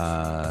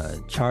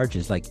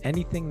charges, like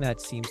anything that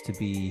seems to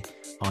be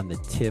on the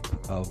tip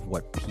of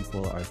what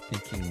people are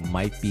thinking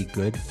might be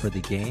good for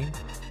the game.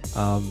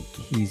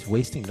 He's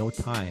wasting no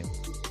time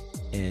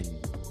in,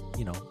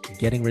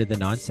 getting rid of the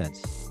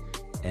nonsense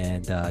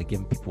and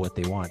giving people what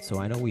they want. So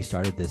I know we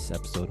started this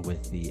episode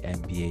with the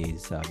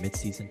NBA's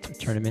mid-season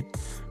tournament,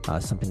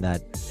 something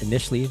that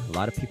initially a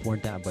lot of people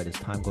weren't down, but as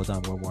time goes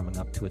on, we're warming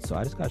up to it. So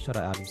I just got to shout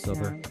out Adam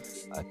Silver,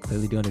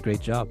 clearly doing a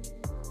great job.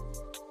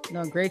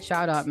 No, great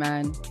shout out,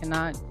 man.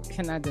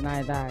 Cannot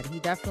deny that. He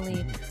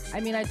definitely,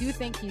 I do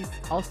think he's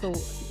also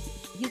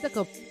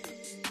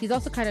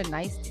kind of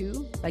nice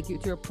too. Like to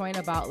your point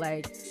about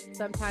like,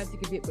 sometimes he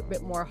could be a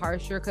bit more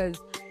harsher because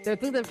there are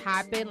things that have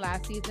happened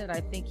last season that I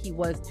think he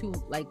was too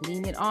like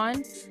lenient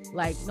on.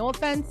 Like, no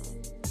offense,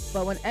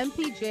 but when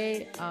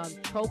MPJ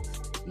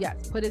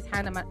put his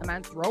hand on a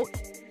man's throat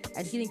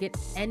and he didn't get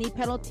any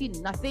penalty,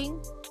 nothing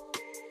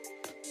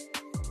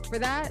for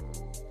that,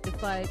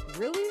 it's like,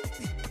 really?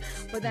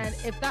 But then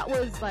if that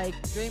was like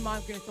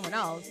Draymond getting someone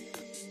else,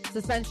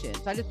 suspension.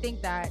 So I just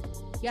think that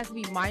he has to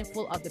be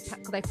mindful of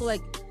because I feel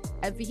like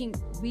everything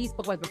we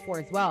spoke about before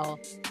as well,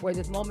 where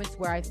there's moments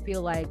where I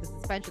feel like the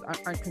suspensions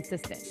aren't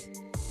consistent.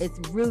 It's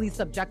really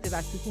subjective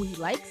as to who he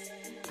likes.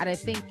 And I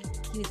think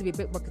he needs to be a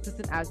bit more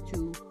consistent as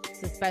to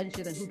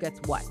suspension and who gets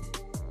what.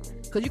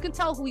 Because you can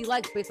tell who he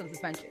likes based on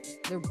suspension.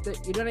 You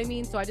know what I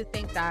mean? So I just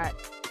think that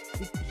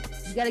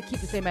you got to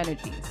keep the same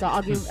energy. So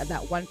I'll give him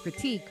that one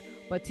critique.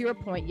 But to your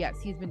point, yes,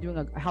 he's been doing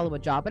a hell of a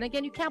job. And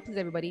again, you can't please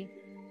everybody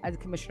as a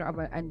commissioner of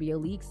an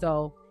NBA league.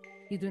 So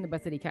he's doing the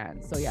best that he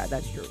can. So yeah,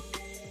 that's true.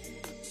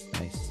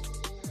 Nice.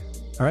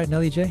 All right,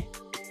 Nelly J,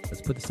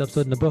 let's put this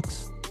episode in the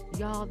books.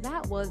 Y'all,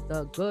 that was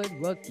the Good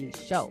Rookie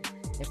Show.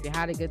 If you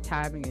had a good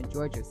time and you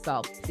enjoyed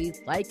yourself,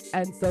 please like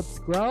and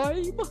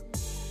subscribe.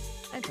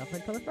 And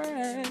tell a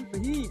friend.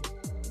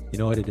 You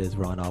know what it is.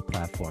 We're on all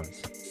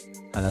platforms.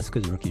 And that's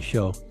Good Rookie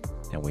Show.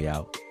 And we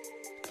out.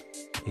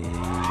 Peace.